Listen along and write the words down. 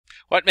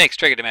What makes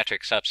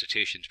trigonometric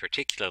substitutions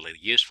particularly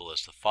useful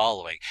is the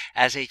following.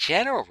 As a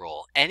general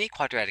rule, any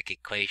quadratic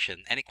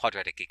equation, any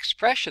quadratic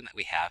expression that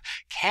we have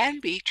can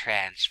be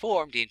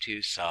transformed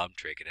into some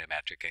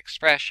trigonometric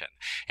expression.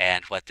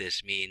 And what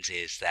this means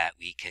is that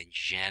we can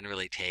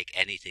generally take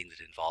anything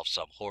that involves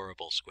some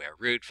horrible square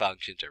root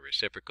functions or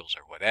reciprocals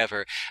or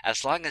whatever.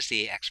 As long as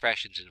the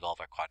expressions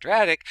involve a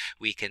quadratic,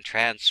 we can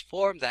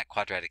transform that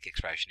quadratic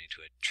expression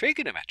into a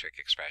trigonometric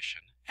expression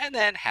and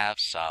then have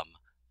some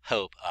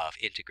hope of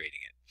integrating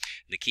it.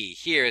 And the key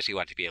here is you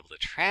want to be able to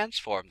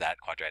transform that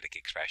quadratic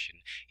expression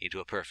into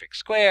a perfect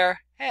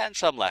square and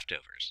some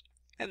leftovers.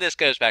 And this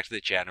goes back to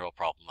the general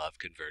problem of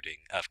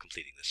completing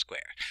the square.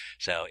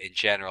 So in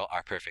general,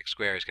 our perfect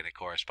square is going to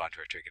correspond to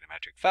our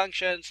trigonometric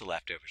functions. The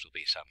leftovers will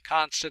be some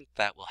constant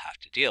that we'll have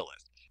to deal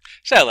with.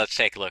 So let's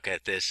take a look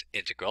at this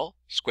integral,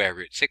 square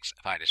root 6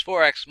 minus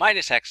 4x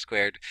minus x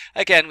squared.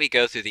 Again, we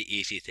go through the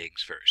easy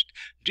things first.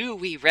 Do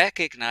we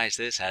recognize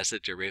this as the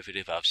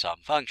derivative of some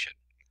function?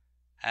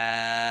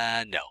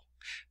 No.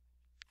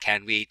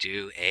 Can we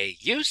do a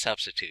u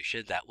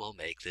substitution that will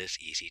make this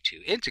easy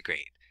to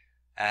integrate?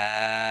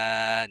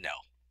 No.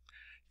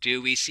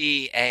 Do we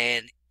see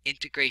an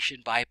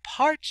integration by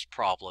parts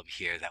problem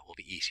here that will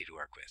be easy to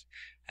work with?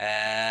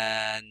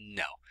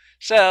 No.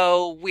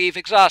 So we've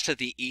exhausted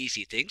the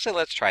easy things, so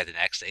let's try the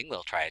next thing.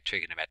 We'll try a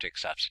trigonometric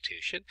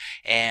substitution,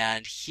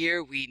 and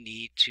here we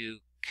need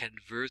to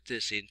convert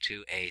this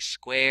into a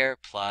square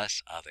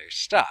plus other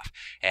stuff.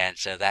 And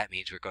so that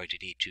means we're going to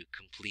need to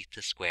complete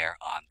the square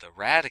on the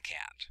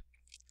radicand.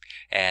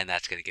 And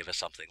that's going to give us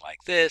something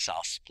like this.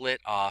 I'll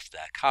split off the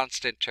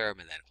constant term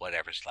and then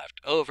whatever's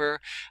left over.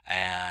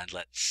 And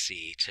let's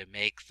see, to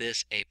make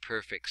this a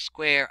perfect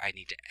square, I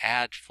need to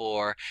add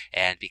 4.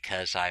 And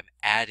because I'm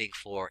adding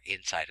 4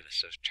 inside of a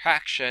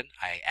subtraction,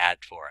 I add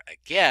 4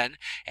 again.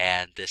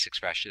 And this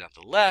expression on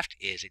the left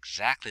is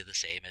exactly the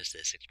same as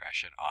this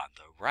expression on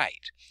the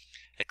right.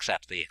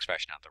 Except the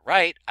expression on the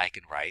right, I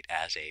can write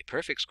as a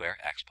perfect square,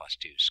 x plus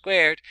 2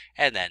 squared,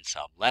 and then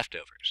some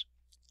leftovers.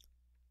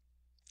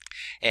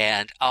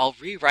 And I'll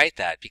rewrite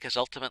that because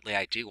ultimately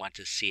I do want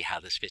to see how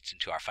this fits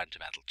into our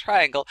fundamental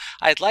triangle.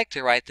 I'd like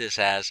to write this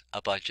as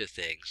a bunch of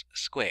things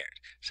squared.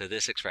 So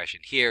this expression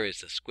here is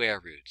the square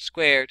root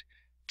squared.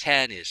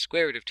 10 is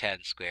square root of 10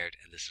 squared,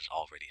 and this is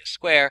already a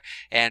square.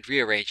 And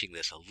rearranging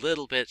this a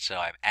little bit, so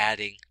I'm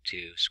adding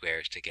 2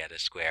 squares to get a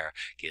square,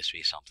 gives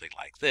me something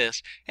like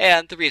this.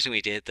 And the reason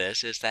we did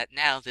this is that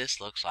now this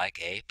looks like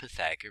a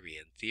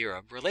Pythagorean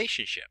theorem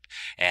relationship.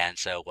 And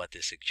so what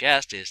this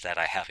suggests is that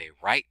I have a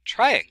right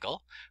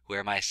triangle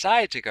where my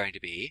sides are going to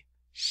be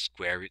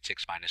square root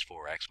 6 minus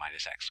 4x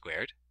minus x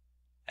squared,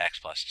 x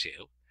plus 2,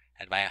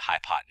 and my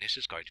hypotenuse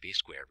is going to be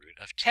square root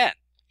of 10.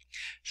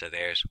 So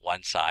there's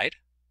one side.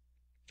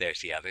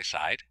 There's the other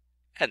side,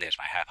 and there's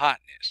my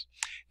hypotenuse.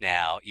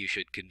 Now, you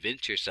should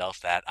convince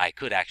yourself that I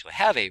could actually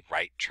have a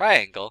right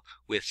triangle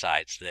with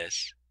sides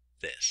this,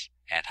 this,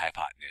 and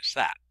hypotenuse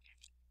that.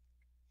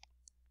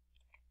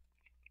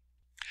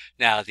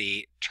 Now,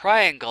 the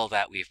triangle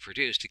that we've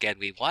produced, again,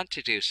 we want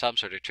to do some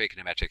sort of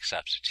trigonometric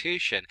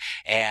substitution,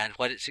 and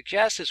what it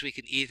suggests is we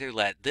can either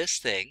let this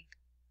thing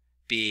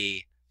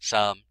be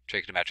some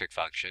trigonometric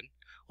function,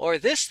 or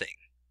this thing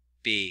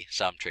be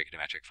some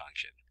trigonometric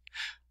function.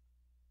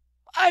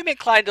 I'm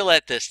inclined to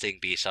let this thing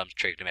be some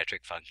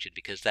trigonometric function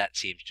because that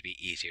seems to be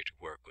easier to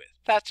work with.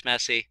 That's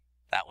messy.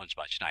 That one's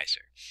much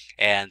nicer.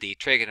 And the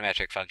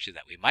trigonometric function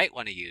that we might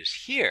want to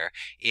use here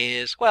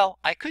is, well,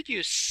 I could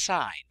use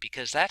sine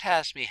because that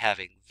has me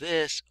having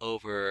this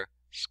over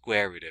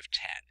square root of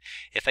 10.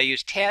 If I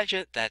use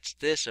tangent, that's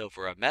this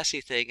over a messy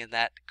thing, and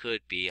that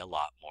could be a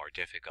lot more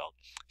difficult.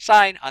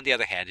 Sine, on the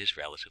other hand, is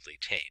relatively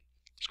tame.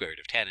 Square root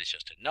of 10 is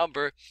just a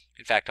number.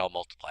 In fact, I'll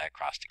multiply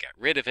across to get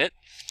rid of it.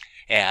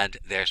 And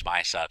there's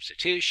my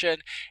substitution,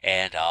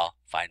 and I'll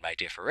find my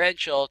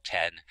differential,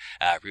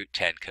 root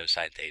 10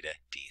 cosine theta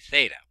d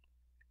theta.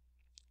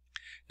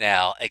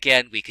 Now,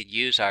 again, we can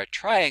use our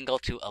triangle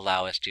to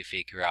allow us to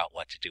figure out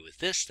what to do with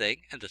this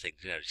thing. And the thing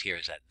to notice here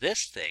is that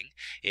this thing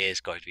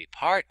is going to be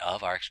part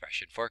of our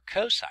expression for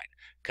cosine.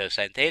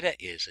 Cosine theta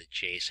is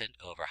adjacent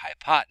over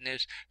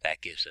hypotenuse.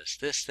 That gives us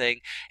this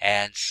thing.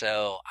 And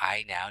so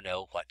I now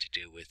know what to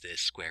do with this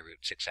square root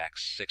 6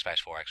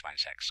 minus 4x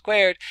minus x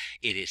squared.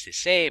 It is the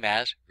same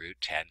as root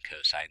 10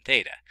 cosine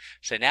theta.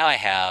 So now I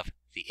have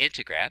the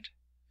integrand,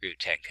 root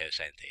 10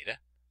 cosine theta,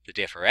 the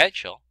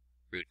differential,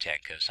 root 10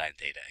 cosine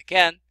theta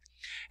again.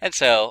 And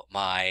so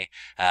my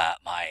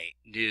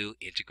new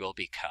integral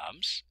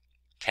becomes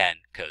 10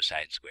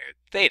 cosine squared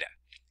theta.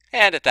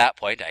 And at that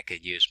point, I can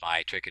use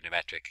my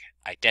trigonometric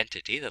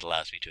identity that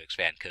allows me to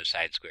expand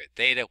cosine squared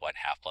theta, 1/2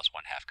 plus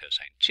 1/2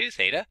 cosine 2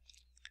 theta.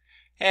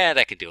 And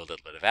I can do a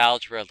little bit of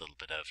algebra, a little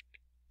bit of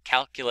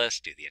calculus,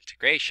 do the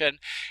integration.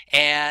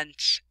 And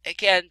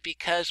again,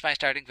 because my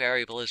starting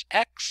variable is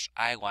x,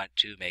 I want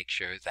to make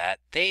sure that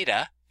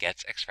theta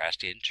gets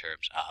expressed in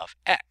terms of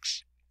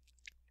x.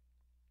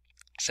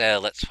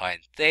 So let's find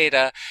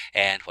theta,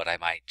 and what I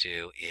might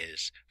do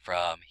is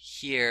from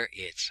here,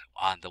 it's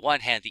on the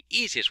one hand, the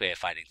easiest way of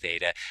finding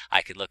theta,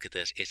 I can look at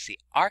this, it's the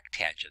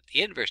arctangent,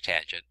 the inverse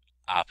tangent,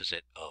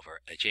 opposite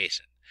over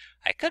adjacent.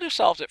 I could have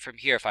solved it from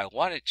here if I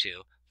wanted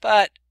to,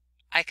 but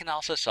I can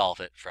also solve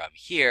it from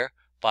here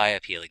by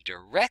appealing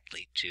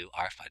directly to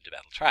our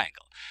fundamental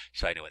triangle.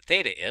 So I know what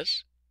theta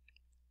is.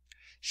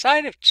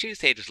 Sine of 2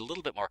 theta is a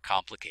little bit more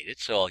complicated,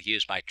 so I'll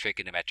use my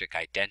trigonometric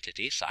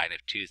identity. Sine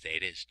of 2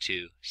 theta is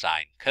 2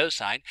 sine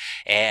cosine,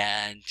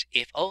 and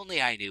if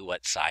only I knew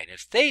what sine of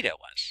theta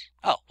was.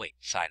 Oh, wait,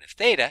 sine of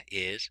theta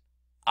is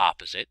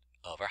opposite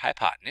over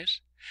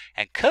hypotenuse,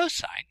 and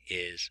cosine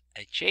is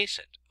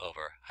adjacent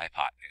over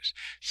hypotenuse.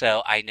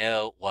 So I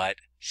know what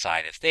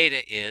sine of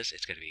theta is.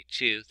 It's going to be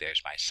 2.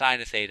 There's my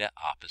sine of theta,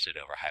 opposite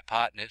over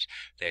hypotenuse.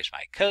 There's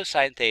my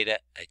cosine theta,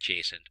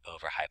 adjacent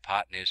over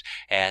hypotenuse.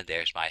 And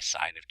there's my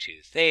sine of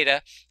 2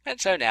 theta.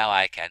 And so now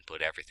I can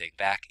put everything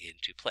back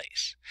into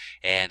place.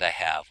 And I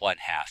have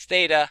 1/2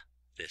 theta,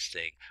 this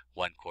thing,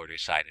 1/4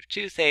 sine of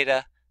 2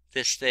 theta,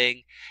 this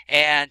thing,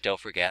 and don't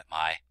forget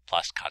my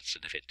plus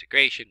constant of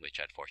integration, which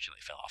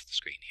unfortunately fell off the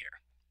screen here.